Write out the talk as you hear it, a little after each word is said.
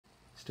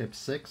Step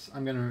 6,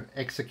 I'm going to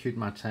execute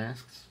my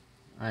tasks.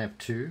 I have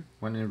two.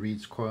 One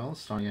reads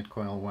coils, starting at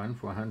coil 1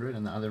 for 100,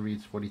 and the other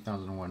reads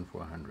 40,001 for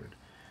 100.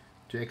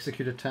 To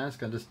execute a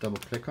task, I just double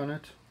click on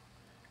it.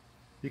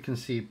 You can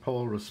see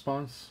poll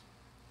response,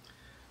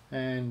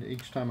 and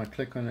each time I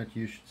click on it,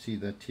 you should see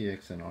the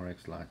TX and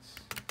RX lights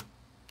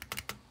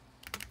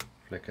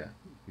flicker.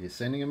 We're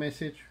sending a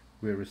message,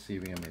 we're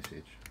receiving a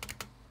message.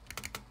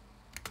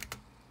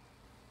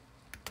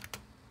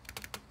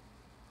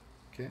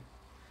 Okay.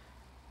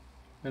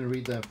 I'm going to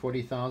read the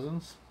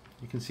 40,000s.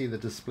 You can see the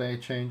display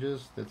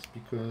changes. That's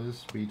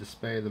because we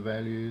display the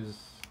values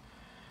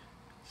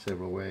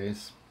several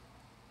ways.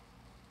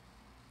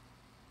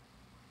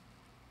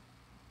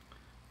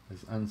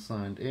 As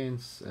unsigned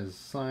ints, as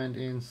signed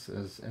ints,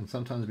 and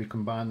sometimes we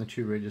combine the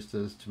two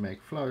registers to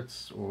make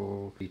floats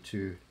or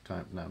P2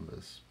 type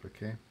numbers.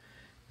 Okay.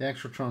 The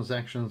actual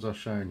transactions are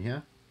shown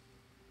here.